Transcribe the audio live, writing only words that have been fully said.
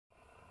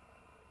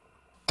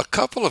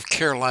couple of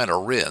Carolina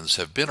Wrens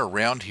have been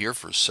around here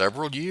for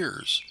several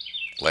years.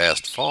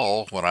 Last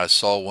fall, when I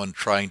saw one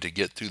trying to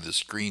get through the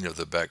screen of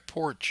the back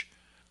porch,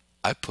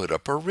 I put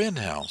up a wren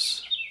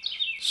house.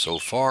 So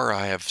far,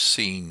 I have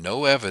seen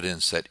no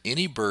evidence that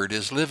any bird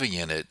is living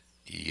in it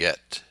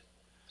yet.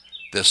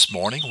 This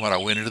morning, when I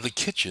went into the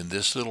kitchen,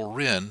 this little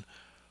wren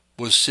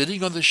was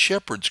sitting on the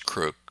shepherd's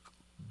crook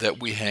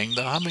that we hang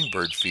the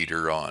hummingbird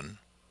feeder on.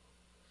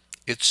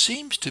 It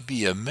seems to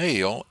be a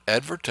male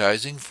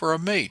advertising for a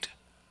mate.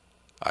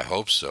 I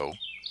hope so.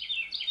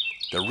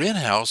 The wren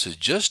house is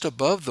just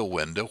above the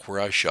window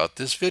where I shot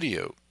this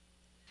video.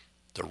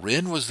 The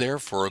wren was there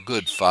for a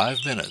good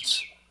 5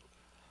 minutes.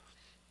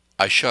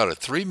 I shot a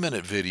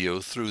 3-minute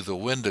video through the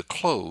window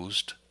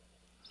closed.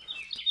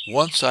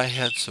 Once I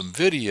had some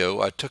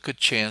video, I took a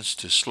chance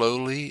to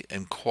slowly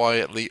and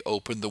quietly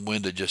open the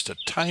window just a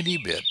tiny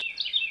bit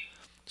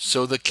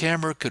so the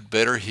camera could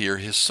better hear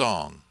his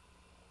song.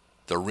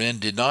 The wren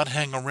did not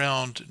hang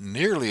around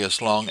nearly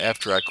as long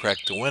after I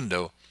cracked the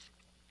window,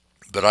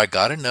 but I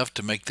got enough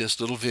to make this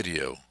little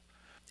video.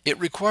 It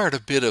required a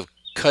bit of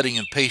cutting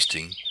and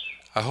pasting.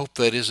 I hope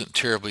that isn't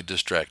terribly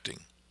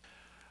distracting.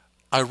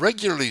 I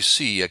regularly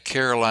see a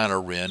Carolina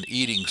wren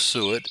eating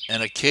suet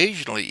and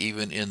occasionally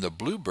even in the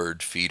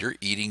bluebird feeder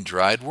eating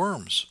dried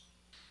worms.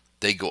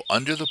 They go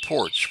under the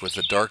porch with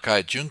the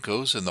dark-eyed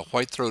juncos and the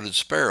white-throated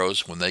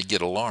sparrows when they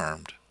get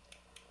alarmed.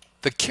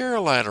 The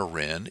Carolina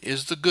wren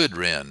is the good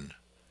wren.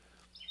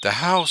 The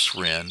house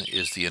wren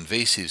is the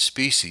invasive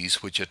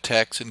species which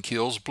attacks and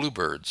kills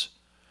bluebirds.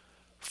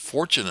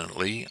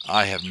 Fortunately,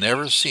 I have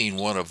never seen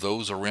one of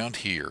those around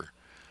here,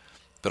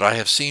 but I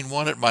have seen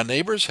one at my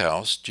neighbor's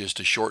house just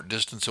a short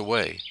distance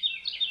away.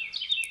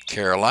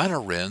 Carolina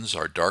wrens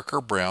are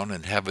darker brown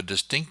and have a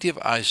distinctive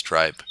eye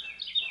stripe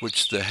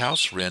which the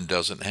house wren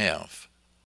doesn't have.